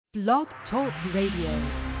Blog Talk Radio.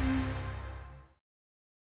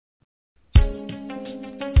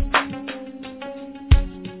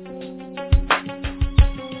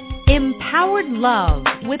 Empowered Love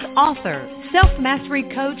with author, self-mastery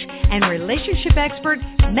coach, and relationship expert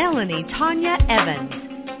Melanie Tanya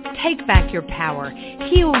Evans. Take back your power,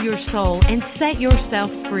 heal your soul, and set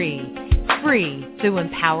yourself free. Free through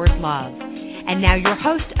Empowered Love. And now your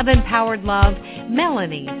host of Empowered Love,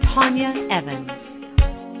 Melanie Tanya Evans.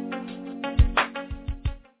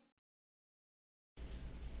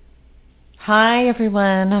 Hi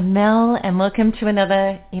everyone, I'm Mel and welcome to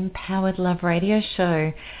another Empowered Love radio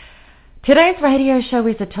show. Today's radio show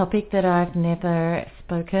is a topic that I've never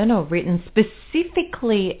spoken or written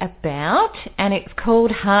specifically about, and it's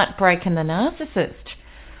called Heartbreak and The Narcissist.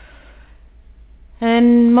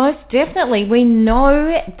 And most definitely we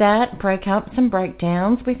know that breakups and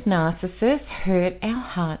breakdowns with narcissists hurt our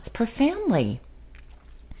hearts profoundly.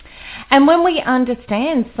 And when we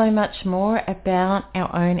understand so much more about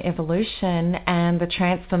our own evolution and the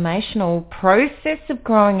transformational process of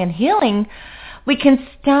growing and healing, we can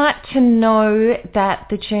start to know that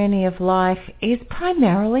the journey of life is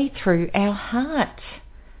primarily through our heart.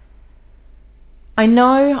 I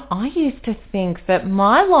know I used to think that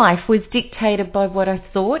my life was dictated by what I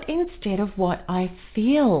thought instead of what I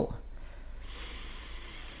feel.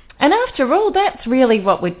 And after all, that's really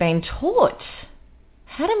what we'd been taught,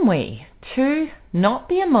 hadn't we? To not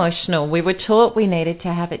be emotional. We were taught we needed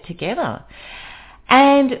to have it together.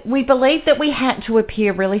 And we believed that we had to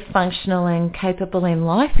appear really functional and capable in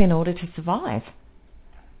life in order to survive.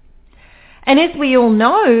 And as we all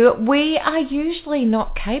know, we are usually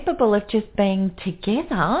not capable of just being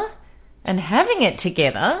together and having it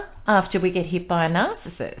together after we get hit by a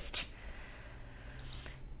narcissist.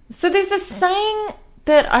 So there's a saying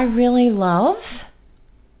that I really love,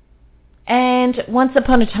 and once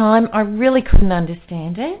upon a time I really couldn't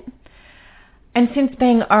understand it. And since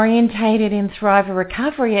being orientated in Thriver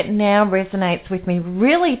Recovery, it now resonates with me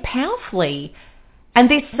really powerfully. And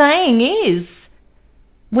this saying is,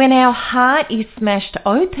 when our heart is smashed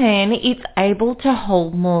open, it's able to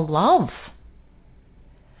hold more love.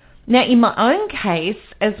 Now, in my own case,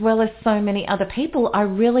 as well as so many other people, I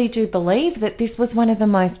really do believe that this was one of the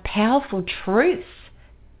most powerful truths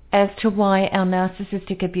as to why our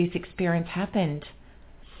narcissistic abuse experience happened.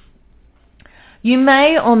 You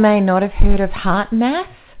may or may not have heard of heart math,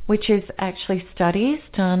 which is actually studies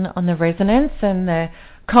done on the resonance and the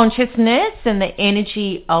consciousness and the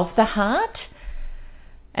energy of the heart.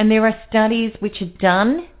 And there are studies which are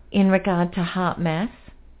done in regard to heart math,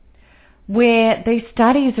 where these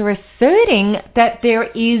studies are asserting that there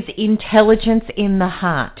is intelligence in the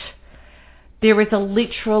heart. There is a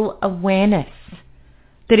literal awareness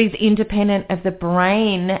that is independent of the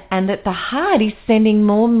brain, and that the heart is sending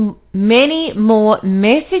many more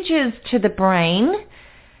messages to the brain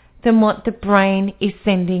than what the brain is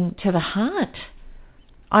sending to the heart.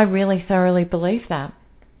 I really thoroughly believe that.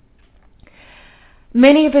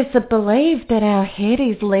 Many of us have believed that our head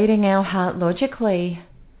is leading our heart logically,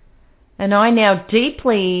 and I now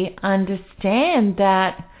deeply understand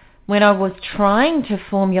that when I was trying to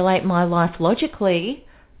formulate my life logically,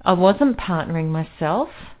 I wasn't partnering myself.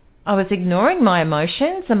 I was ignoring my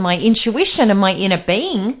emotions and my intuition and my inner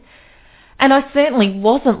being. And I certainly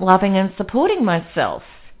wasn't loving and supporting myself.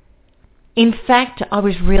 In fact, I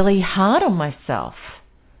was really hard on myself.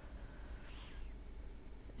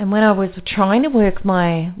 And when I was trying to work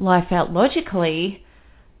my life out logically,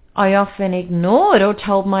 I often ignored or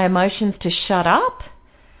told my emotions to shut up.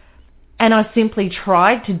 And I simply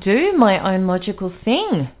tried to do my own logical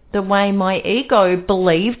thing, the way my ego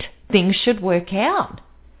believed things should work out.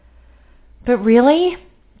 But really,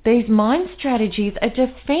 these mind strategies are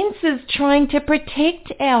defenses trying to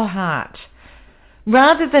protect our heart,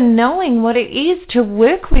 rather than knowing what it is to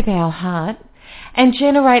work with our heart and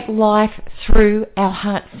generate life through our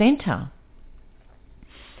heart center.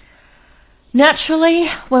 Naturally,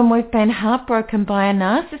 when we've been heartbroken by a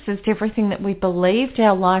narcissist, everything that we believed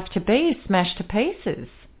our life to be is smashed to pieces.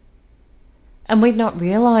 And we'd not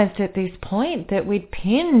realised at this point that we'd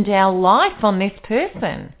pinned our life on this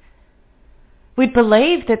person. We'd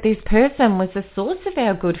believed that this person was the source of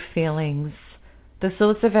our good feelings, the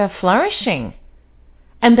source of our flourishing,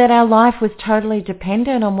 and that our life was totally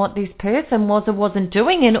dependent on what this person was or wasn't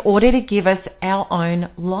doing in order to give us our own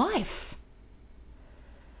life.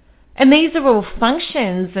 And these are all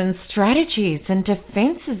functions and strategies and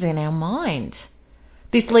defences in our mind.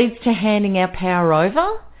 This leads to handing our power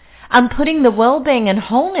over and putting the well-being and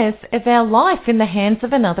wholeness of our life in the hands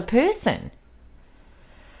of another person.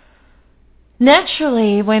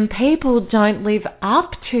 Naturally, when people don't live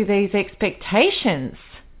up to these expectations,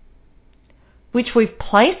 which we've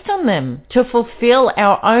placed on them to fulfill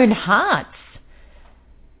our own hearts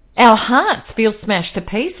feel smashed to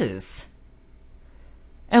pieces.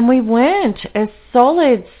 And we weren't a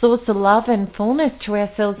solid source of love and fullness to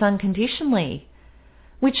ourselves unconditionally,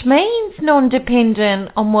 which means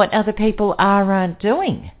non-dependent on what other people are or aren't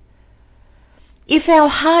doing. If our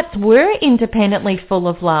hearts were independently full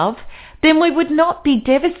of love, then we would not be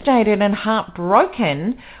devastated and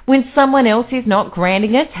heartbroken when someone else is not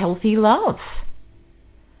granting us healthy love.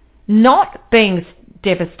 Not being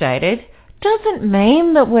devastated doesn't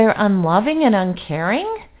mean that we're unloving and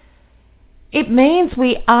uncaring. It means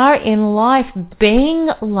we are in life being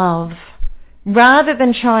love rather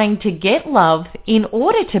than trying to get love in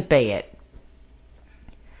order to be it.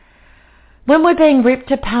 When we're being ripped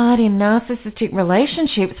apart in narcissistic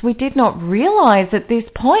relationships, we did not realize at this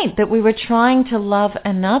point that we were trying to love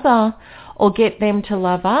another or get them to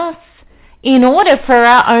love us in order for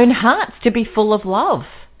our own hearts to be full of love.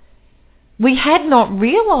 We had not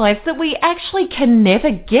realized that we actually can never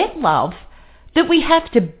get love, that we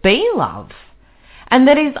have to be love. And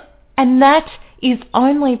that is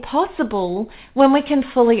only possible when we can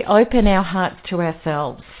fully open our hearts to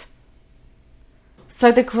ourselves.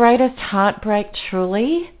 So the greatest heartbreak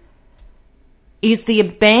truly is the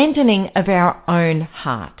abandoning of our own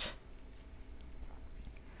heart.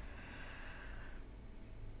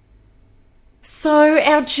 So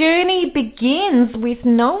our journey begins with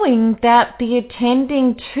knowing that the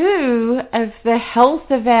attending to of the health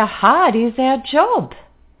of our heart is our job.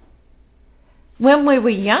 When we were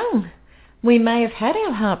young, we may have had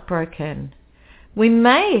our heart broken. We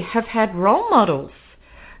may have had role models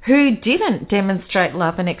who didn't demonstrate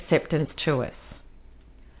love and acceptance to us.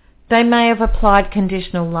 They may have applied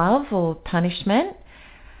conditional love or punishment,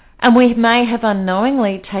 and we may have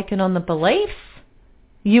unknowingly taken on the beliefs,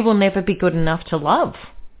 you will never be good enough to love.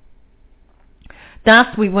 Thus,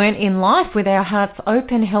 we weren't in life with our hearts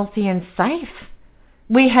open, healthy and safe.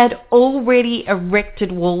 We had already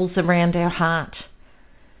erected walls around our heart.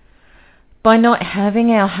 By not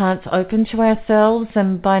having our hearts open to ourselves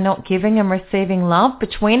and by not giving and receiving love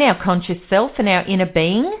between our conscious self and our inner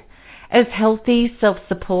being as healthy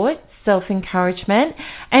self-support, self-encouragement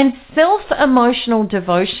and self-emotional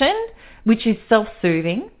devotion, which is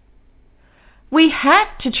self-soothing, we had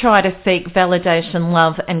to try to seek validation,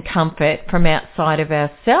 love and comfort from outside of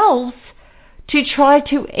ourselves to try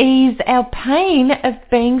to ease our pain of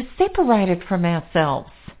being separated from ourselves.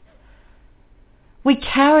 We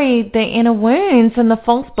carried the inner wounds and the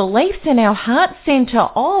false beliefs in our heart center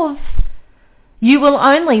of, you will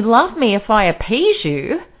only love me if I appease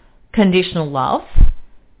you, conditional love,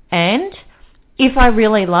 and if I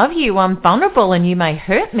really love you, I'm vulnerable and you may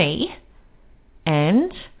hurt me,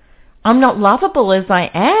 and I'm not lovable as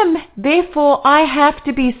I am, therefore I have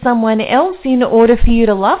to be someone else in order for you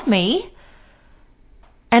to love me.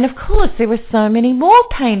 And of course, there were so many more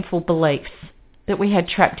painful beliefs that we had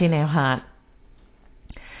trapped in our heart.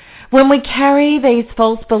 When we carry these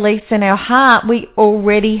false beliefs in our heart, we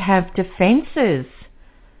already have defenses.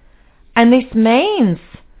 And this means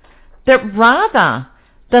that rather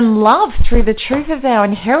than love through the truth of our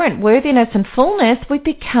inherent worthiness and fullness, we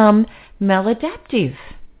become maladaptive.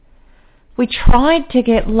 We tried to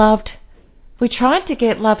get loved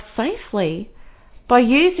safely by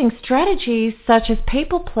using strategies such as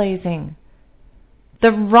people-pleasing.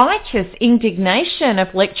 The righteous indignation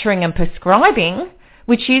of lecturing and prescribing,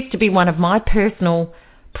 which used to be one of my personal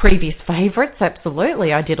previous favourites,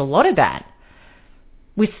 absolutely, I did a lot of that,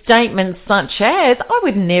 with statements such as, I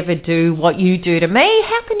would never do what you do to me,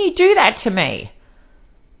 how can you do that to me?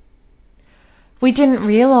 We didn't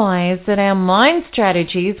realise that our mind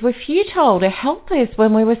strategies were futile to help us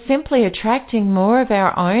when we were simply attracting more of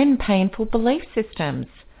our own painful belief systems,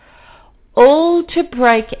 all to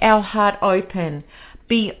break our heart open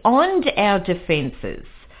beyond our defences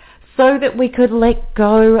so that we could let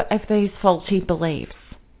go of these faulty beliefs.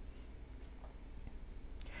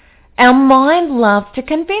 Our mind loves to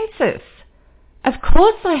convince us. Of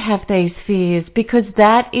course I have these fears because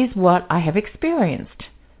that is what I have experienced.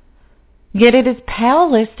 Yet it is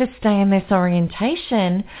powerless to stay in this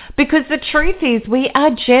orientation because the truth is we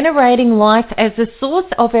are generating life as a source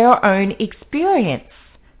of our own experience.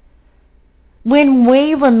 When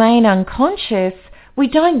we remain unconscious, we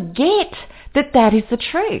don't get that that is the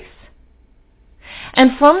truth.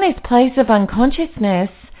 And from this place of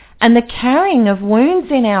unconsciousness and the carrying of wounds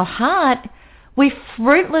in our heart, we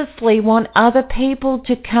fruitlessly want other people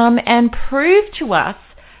to come and prove to us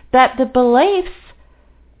that the beliefs,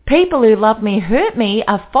 people who love me hurt me,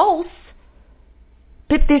 are false,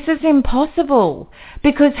 But this is impossible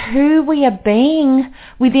because who we are being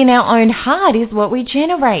within our own heart is what we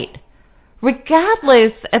generate,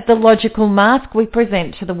 regardless of the logical mask we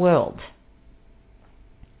present to the world.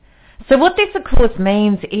 So what this of course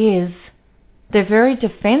means is the very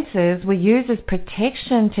defenses we use as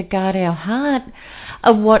protection to guard our heart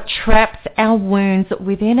are what traps our wounds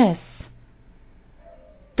within us.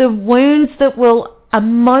 The wounds that will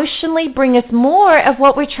emotionally bring us more of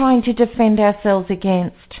what we're trying to defend ourselves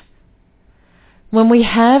against. When we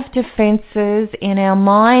have defenses in our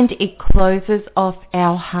mind, it closes off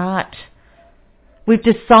our heart. We've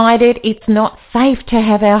decided it's not safe to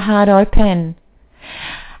have our heart open.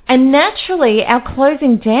 And naturally, our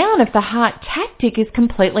closing down of the heart tactic is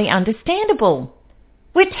completely understandable.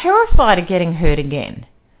 We're terrified of getting hurt again.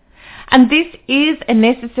 And this is a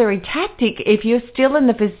necessary tactic if you're still in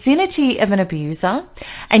the vicinity of an abuser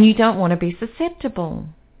and you don't want to be susceptible.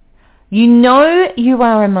 You know you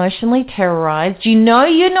are emotionally terrorized, you know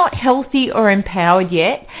you're not healthy or empowered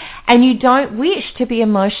yet, and you don't wish to be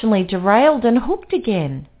emotionally derailed and hooked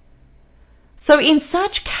again. So in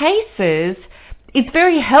such cases, it's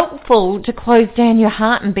very helpful to close down your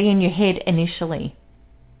heart and be in your head initially.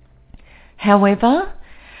 However,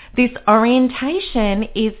 this orientation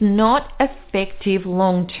is not effective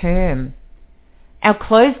long term. Our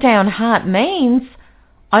closed down heart means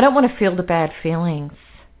I don't want to feel the bad feelings.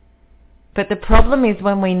 But the problem is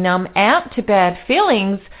when we numb out to bad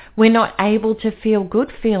feelings, we're not able to feel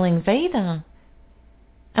good feelings either.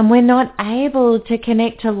 And we're not able to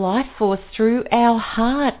connect to life force through our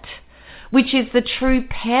heart, which is the true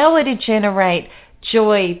power to generate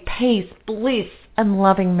joy, peace, bliss, and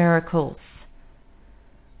loving miracles.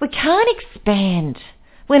 We can't expand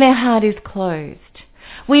when our heart is closed.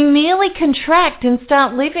 We merely contract and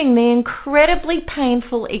start living the incredibly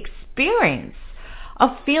painful experience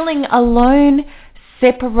of feeling alone,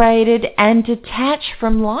 separated, and detached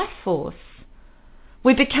from life force.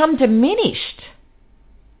 We become diminished.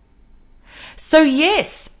 So yes,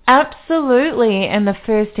 absolutely, in the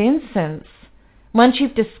first instance, once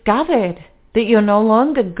you've discovered that you're no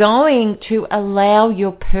longer going to allow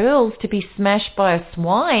your pearls to be smashed by a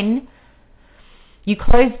swine, you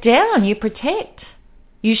close down, you protect,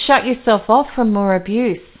 you shut yourself off from more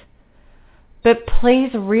abuse. But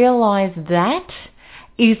please realize that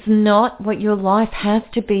is not what your life has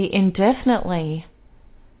to be indefinitely.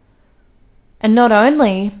 And not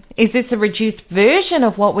only is this a reduced version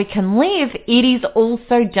of what we can live, it is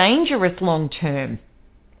also dangerous long term.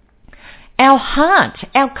 Our heart,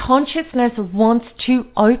 our consciousness wants to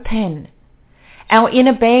open. Our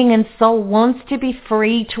inner being and soul wants to be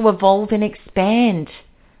free to evolve and expand.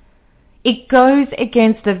 It goes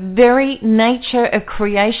against the very nature of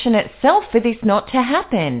creation itself for this not to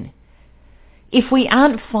happen. If we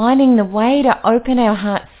aren't finding the way to open our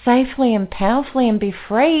heart safely and powerfully and be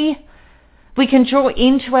free, we can draw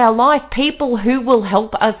into our life people who will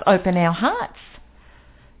help us open our hearts.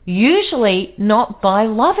 Usually not by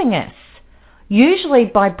loving us. Usually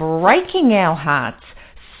by breaking our hearts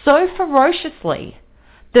so ferociously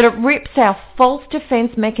that it rips our false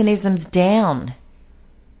defense mechanisms down.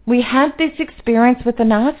 We had this experience with the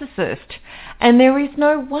narcissist, and there is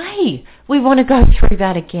no way we want to go through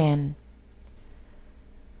that again.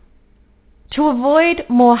 To avoid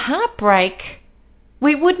more heartbreak,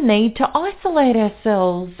 we would need to isolate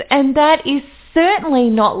ourselves, and that is certainly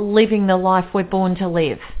not living the life we're born to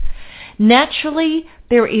live. Naturally,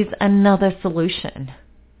 there is another solution,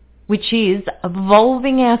 which is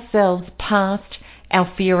evolving ourselves past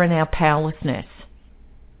our fear and our powerlessness.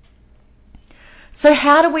 So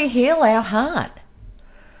how do we heal our heart?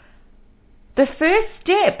 The first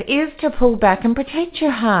step is to pull back and protect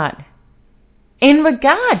your heart. In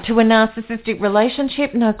regard to a narcissistic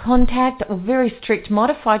relationship, no contact or very strict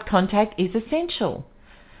modified contact is essential.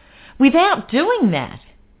 Without doing that,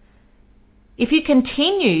 if you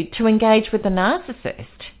continue to engage with the narcissist,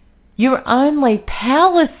 you're only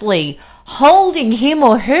powerlessly holding him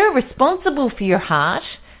or her responsible for your heart,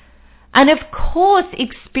 and of course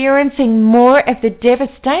experiencing more of the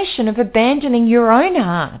devastation of abandoning your own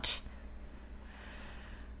heart.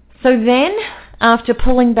 So then, after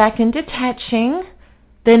pulling back and detaching,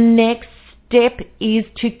 the next step is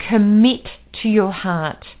to commit to your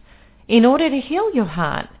heart in order to heal your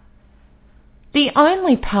heart. The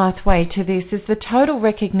only pathway to this is the total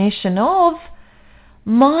recognition of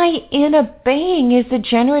my inner being is the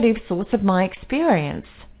generative source of my experience.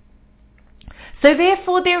 So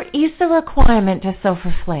therefore there is a requirement to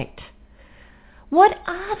self-reflect. What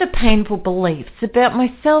are the painful beliefs about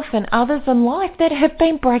myself and others in life that have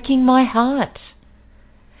been breaking my heart?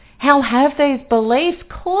 How have these beliefs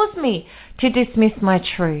caused me to dismiss my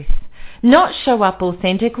truth, not show up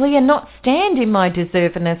authentically, and not stand in my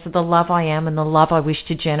deservedness of the love I am and the love I wish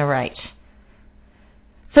to generate?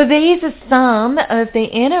 So these are some of the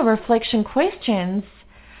inner reflection questions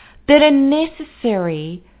that are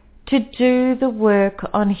necessary to do the work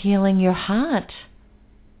on healing your heart.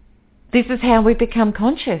 This is how we become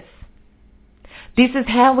conscious. This is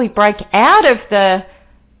how we break out of the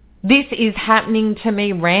 "this is happening to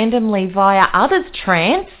me randomly via others"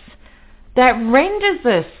 trance that renders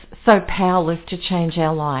us so powerless to change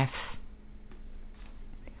our life.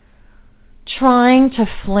 Trying to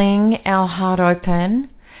fling our heart open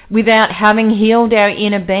without having healed our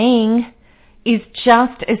inner being is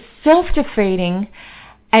just as self-defeating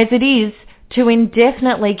as it is to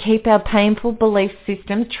indefinitely keep our painful belief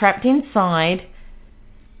systems trapped inside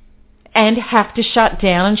and have to shut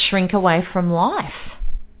down and shrink away from life.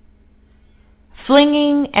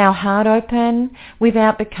 Flinging our heart open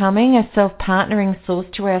without becoming a self-partnering source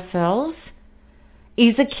to ourselves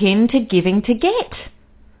is akin to giving to get.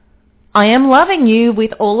 I am loving you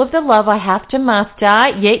with all of the love I have to muster,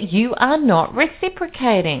 yet you are not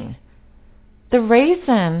reciprocating. The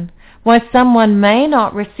reason why someone may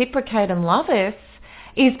not reciprocate and love us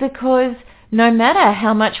is because no matter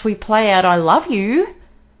how much we play out "I love you,"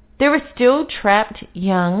 there are still trapped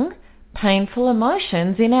young, painful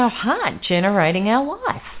emotions in our heart generating our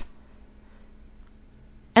life.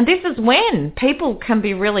 And this is when people can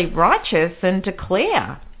be really righteous and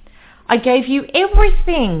declare, "I gave you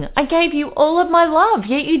everything. I gave you all of my love,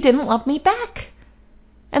 yet you didn't love me back."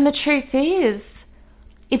 And the truth is,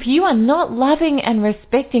 if you are not loving and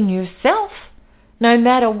respecting yourself, no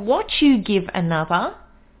matter what you give another,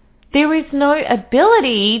 there is no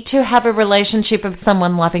ability to have a relationship of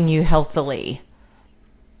someone loving you healthily.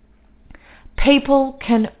 People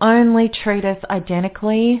can only treat us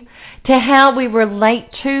identically to how we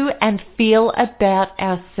relate to and feel about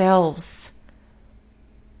ourselves.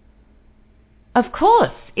 Of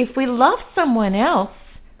course, if we love someone else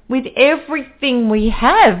with everything we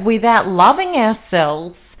have without loving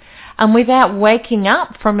ourselves and without waking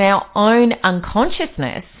up from our own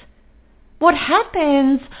unconsciousness, what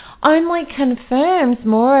happens only confirms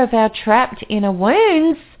more of our trapped inner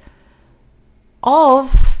wounds of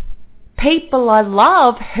people I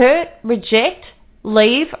love hurt, reject,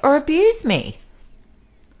 leave, or abuse me.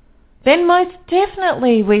 Then most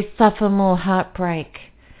definitely we suffer more heartbreak.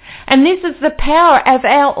 And this is the power of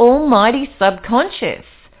our almighty subconscious,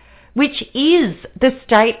 which is the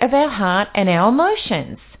state of our heart and our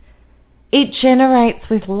emotions. It generates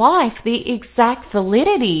with life the exact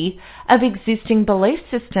validity of existing belief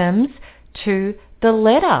systems to the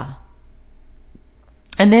letter.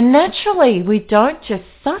 And then naturally, we don't just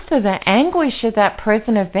suffer the anguish of that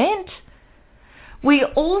present event. We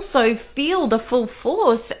also feel the full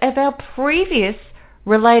force of our previous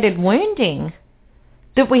related wounding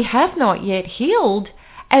that we have not yet healed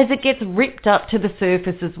as it gets ripped up to the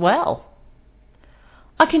surface as well.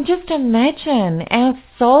 I can just imagine our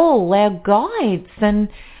soul, our guides, and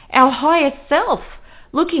our higher self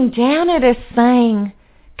looking down at us saying,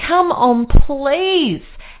 "Come on, please.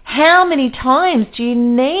 How many times do you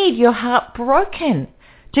need your heart broken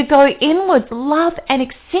to go inwards, love and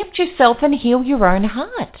accept yourself and heal your own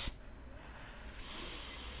heart?"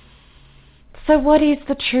 So what is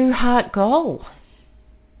the true heart goal?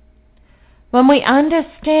 When we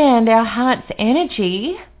understand our heart's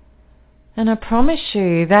energy, and I promise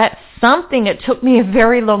you that's something it took me a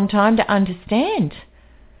very long time to understand,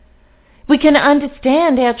 we can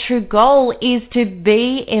understand our true goal is to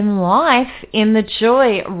be in life in the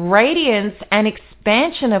joy, radiance and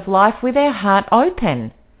expansion of life with our heart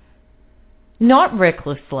open. Not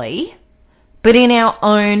recklessly, but in our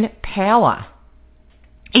own power.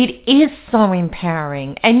 It is so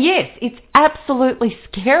empowering, and yes, it's absolutely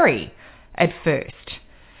scary at first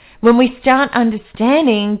when we start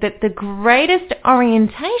understanding that the greatest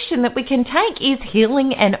orientation that we can take is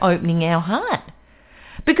healing and opening our heart.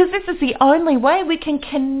 Because this is the only way we can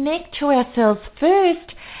connect to ourselves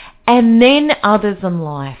first and then others in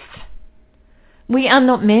life. We are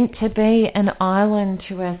not meant to be an island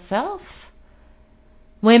to ourselves.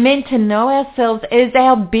 We're meant to know ourselves as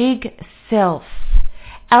our big self,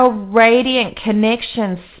 our radiant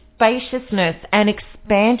connection, spaciousness and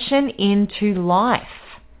expansion into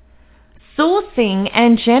life, sourcing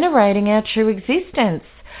and generating our true existence,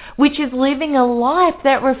 which is living a life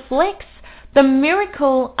that reflects the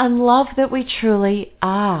miracle and love that we truly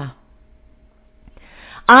are.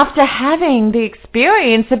 After having the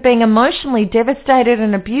experience of being emotionally devastated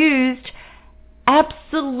and abused,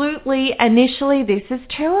 absolutely initially this is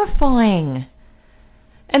terrifying.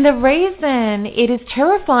 And the reason it is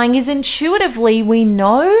terrifying is intuitively we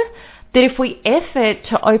know that if we effort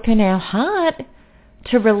to open our heart,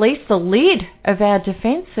 to release the lid of our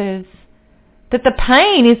defenses, that the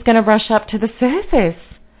pain is going to rush up to the surface.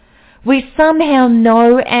 We somehow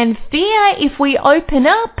know and fear if we open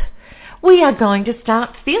up, we are going to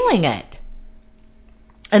start feeling it.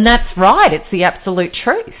 And that's right, it's the absolute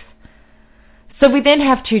truth. So we then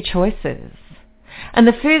have two choices. And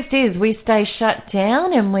the first is we stay shut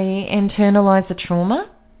down and we internalize the trauma.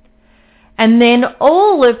 And then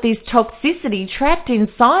all of this toxicity trapped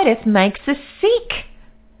inside us makes us sick.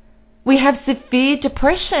 We have severe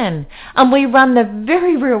depression and we run the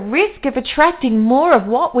very real risk of attracting more of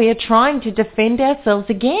what we are trying to defend ourselves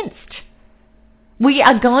against. We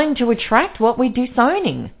are going to attract what we're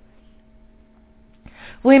disowning.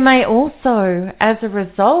 We may also, as a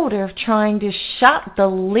result of trying to shut the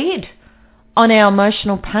lid on our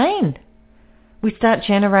emotional pain, we start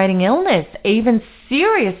generating illness, even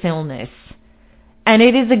serious illness. And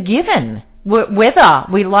it is a given, whether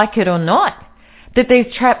we like it or not, that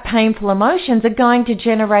these trapped painful emotions are going to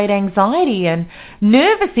generate anxiety and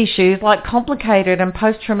nervous issues like complicated and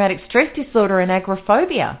post-traumatic stress disorder and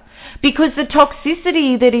agoraphobia, because the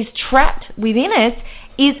toxicity that is trapped within us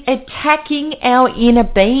is attacking our inner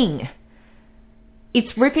being.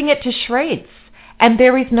 It's ripping it to shreds, and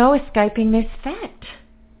there is no escaping this fact.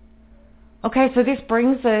 Okay, so this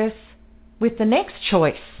brings us with the next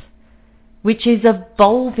choice, which is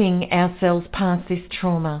evolving ourselves past this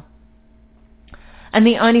trauma. And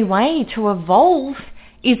the only way to evolve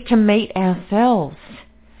is to meet ourselves.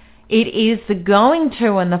 It is the going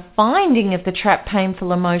to and the finding of the trapped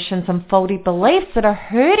painful emotions and faulty beliefs that are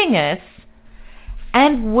hurting us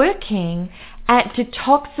and working at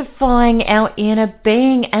detoxifying our inner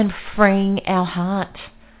being and freeing our heart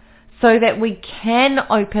so that we can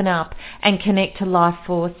open up and connect to life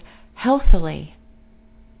force healthily.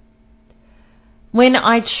 When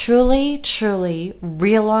I truly, truly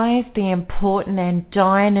realized the important and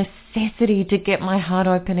dire necessity to get my heart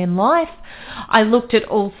open in life, I looked at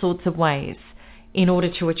all sorts of ways in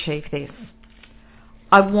order to achieve this.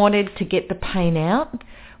 I wanted to get the pain out,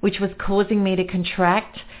 which was causing me to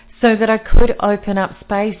contract, so that I could open up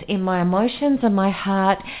space in my emotions and my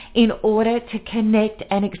heart in order to connect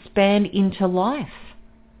and expand into life.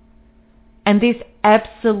 And this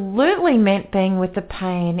absolutely meant being with the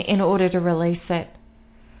pain in order to release it.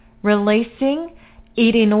 Releasing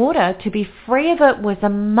it in order to be free of it was a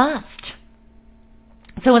must.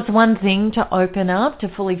 So it's one thing to open up,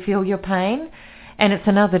 to fully feel your pain, and it's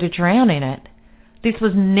another to drown in it. This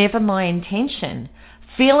was never my intention.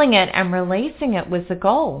 Feeling it and releasing it was the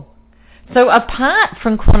goal. So apart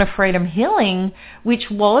from Quantum Freedom Healing, which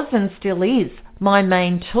was and still is my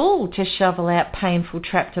main tool to shovel out painful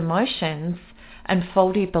trapped emotions and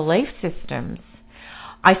faulty belief systems,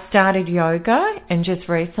 I started yoga and just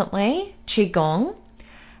recently Qigong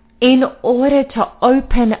in order to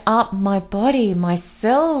open up my body, my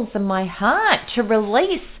cells and my heart to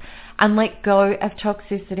release and let go of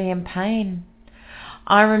toxicity and pain.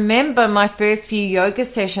 I remember my first few yoga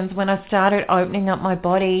sessions when I started opening up my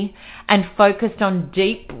body and focused on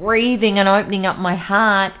deep breathing and opening up my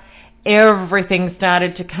heart, everything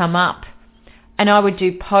started to come up. And I would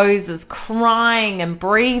do poses, crying and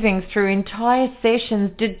breathing through entire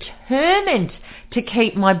sessions, determined to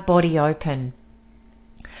keep my body open.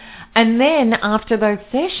 And then after those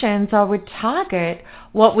sessions, I would target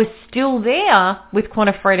what was still there with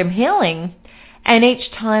Quantum Freedom Healing. And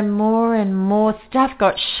each time more and more stuff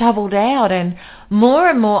got shoveled out and more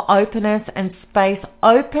openness and space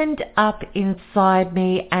opened up inside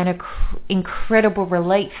me, and incredible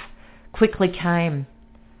relief quickly came.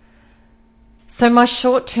 So my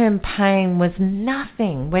short-term pain was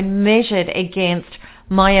nothing when measured against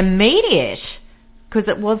my immediate, because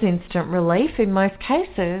it was instant relief in most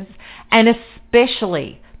cases, and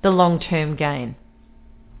especially the long-term gain.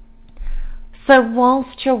 So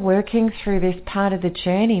whilst you're working through this part of the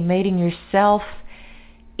journey, meeting yourself,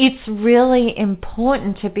 it's really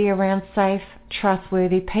important to be around safe,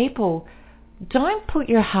 trustworthy people. Don't put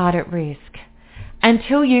your heart at risk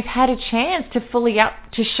until you've had a chance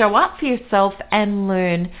to show up for yourself and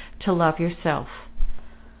learn to love yourself.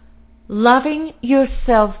 Loving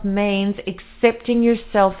yourself means accepting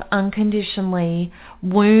yourself unconditionally,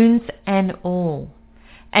 wounds and all,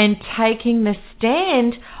 and taking the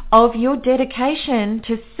stand of your dedication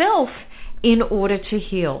to self in order to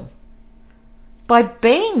heal. By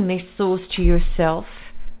being this source to yourself,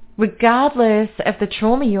 regardless of the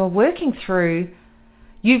trauma you're working through,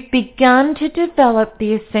 you've begun to develop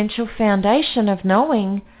the essential foundation of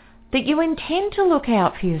knowing that you intend to look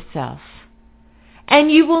out for yourself And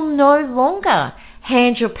you will no longer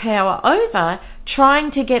hand your power over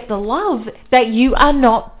trying to get the love that you are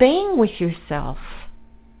not being with yourself.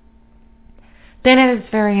 Then it is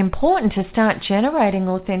very important to start generating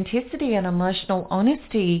authenticity and emotional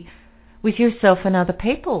honesty with yourself and other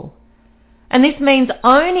people. And this means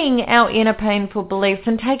owning our inner painful beliefs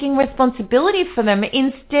and taking responsibility for them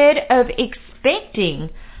instead of expecting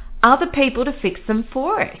other people to fix them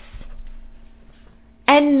for us.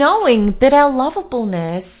 And knowing that our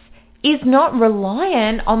lovableness is not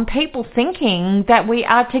reliant on people thinking that we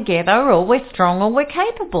are together or we're strong or we're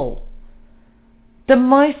capable. The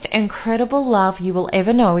most incredible love you will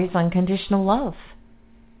ever know is unconditional love.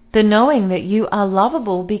 The knowing that you are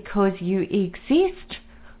lovable because you exist,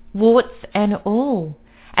 warts and all.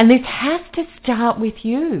 And this has to start with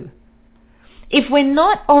you. If we're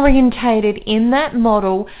not orientated in that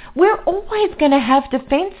model, we're always going to have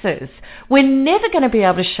defenses. We're never going to be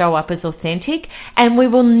able to show up as authentic, and we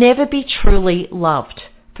will never be truly loved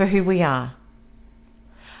for who we are.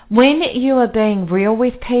 When you are being real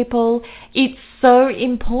with people, it's so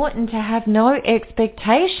important to have no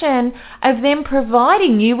expectation of them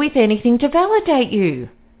providing you with anything to validate you.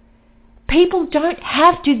 People don't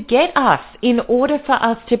have to get us in order for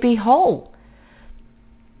us to be whole.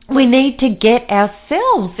 We need to get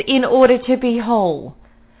ourselves in order to be whole.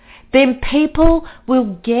 Then people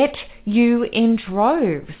will get you in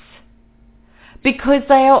droves because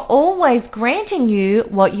they are always granting you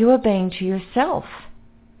what you are being to yourself.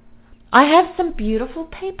 I have some beautiful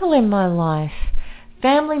people in my life,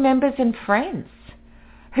 family members and friends,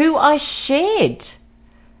 who I shared,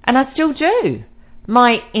 and I still do,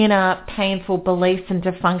 my inner painful beliefs and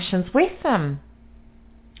dysfunctions with them.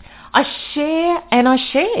 I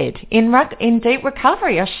shared in deep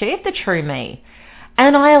recovery. I shared the true me.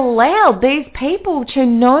 And I allowed these people to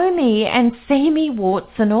know me and see me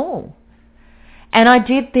warts and all. And I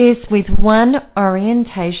did this with one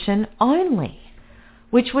orientation only,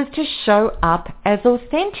 which was to show up as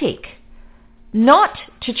authentic, not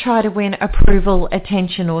to try to win approval,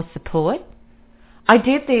 attention or support. I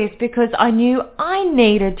did this because I knew I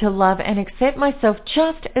needed to love and accept myself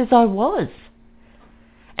just as I was.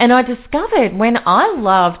 And I discovered when I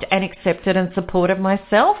loved and accepted and supported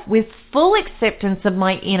myself with full acceptance of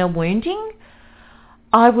my inner wounding,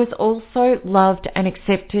 I was also loved and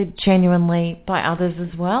accepted genuinely by others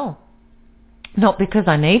as well. Not because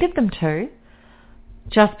I needed them to,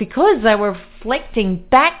 just because they were reflecting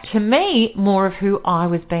back to me more of who I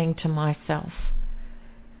was being to myself.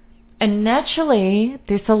 And naturally,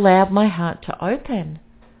 this allowed my heart to open.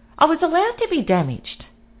 I was allowed to be damaged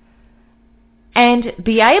and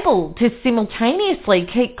be able to simultaneously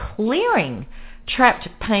keep clearing trapped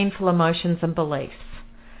painful emotions and beliefs.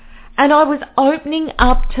 And I was opening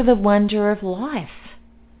up to the wonder of life.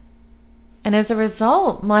 And as a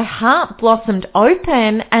result, my heart blossomed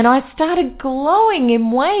open and I started glowing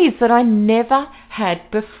in ways that I never had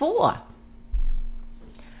before.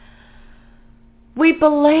 We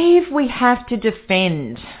believe we have to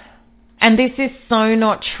defend. And this is so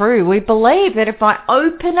not true. We believe that if I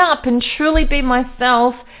open up and truly be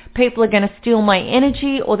myself, people are going to steal my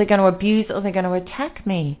energy or they're going to abuse or they're going to attack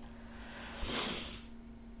me.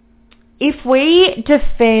 If we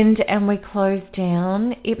defend and we close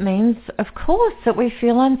down, it means, of course, that we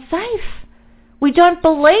feel unsafe. We don't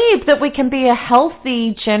believe that we can be a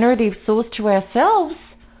healthy, generative source to ourselves.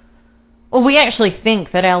 Or we actually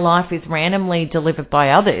think that our life is randomly delivered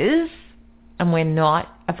by others and we're not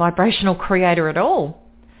a vibrational creator at all.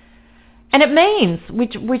 And it means,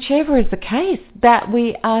 whichever is the case, that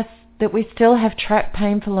we still have trapped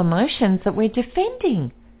painful emotions that we're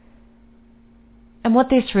defending. And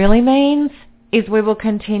what this really means is we will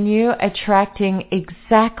continue attracting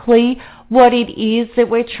exactly what it is that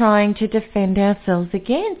we're trying to defend ourselves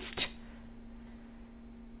against.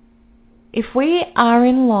 If we are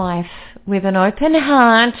in life with an open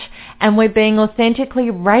heart and we're being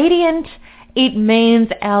authentically radiant, it means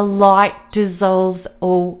our light dissolves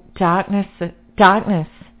all darkness.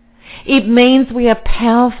 It means we are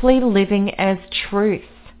powerfully living as truth.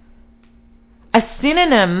 A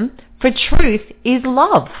synonym for truth is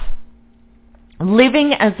love.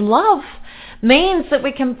 Living as love means that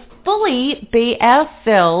we can fully be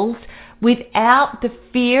ourselves without the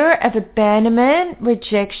fear of abandonment,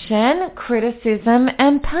 rejection, criticism,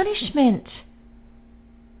 and punishment.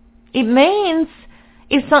 It means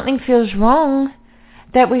if something feels wrong,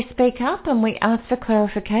 that we speak up and we ask for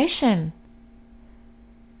clarification.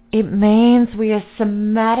 It means we are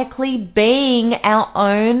somatically being our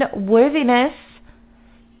own worthiness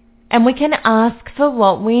and we can ask for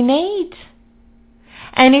what we need.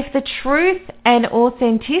 And if the truth and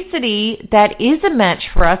authenticity that is a match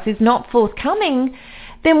for us is not forthcoming,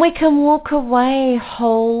 then we can walk away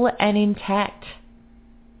whole and intact.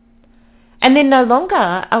 And then no longer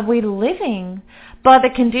are we living by the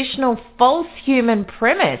conditional false human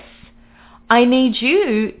premise, I need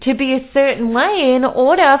you to be a certain way in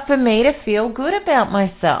order for me to feel good about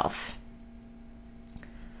myself.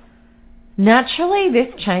 Naturally,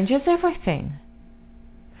 this changes everything.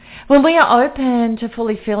 When we are open to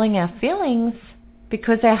fully feeling our feelings,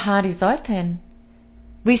 because our heart is open,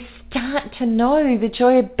 we start to know the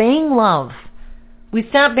joy of being love. We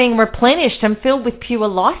start being replenished and filled with pure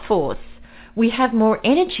life force. We have more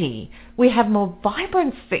energy. We have more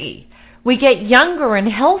vibrancy. We get younger and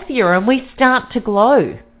healthier, and we start to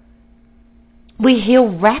glow. We heal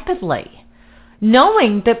rapidly,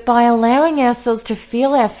 knowing that by allowing ourselves to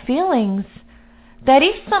feel our feelings, that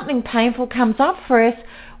if something painful comes up for us,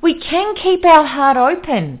 we can keep our heart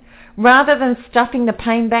open rather than stuffing the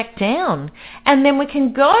pain back down. And then we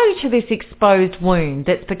can go to this exposed wound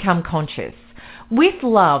that's become conscious with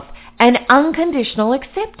love and unconditional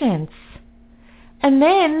acceptance. And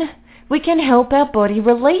then we can help our body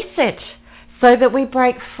release it so that we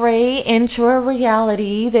break free into a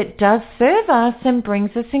reality that does serve us and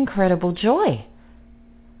brings us incredible joy.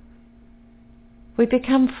 We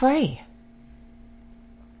become free.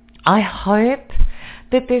 I hope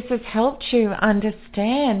that this has helped you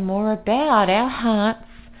understand more about our hearts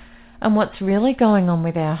and what's really going on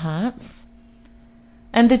with our hearts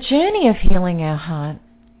and the journey of healing our heart.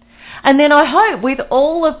 And then I hope with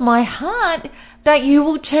all of my heart that you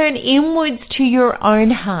will turn inwards to your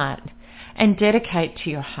own heart and dedicate to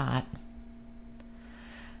your heart.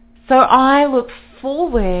 So I look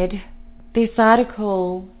forward, this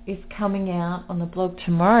article is coming out on the blog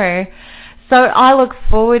tomorrow, so I look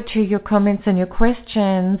forward to your comments and your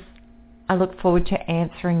questions. I look forward to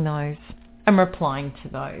answering those and replying to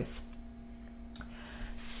those.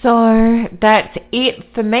 So that's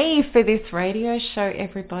it for me for this radio show,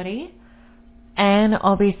 everybody. And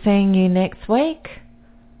I'll be seeing you next week.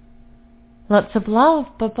 Lots of love.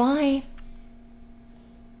 Bye-bye.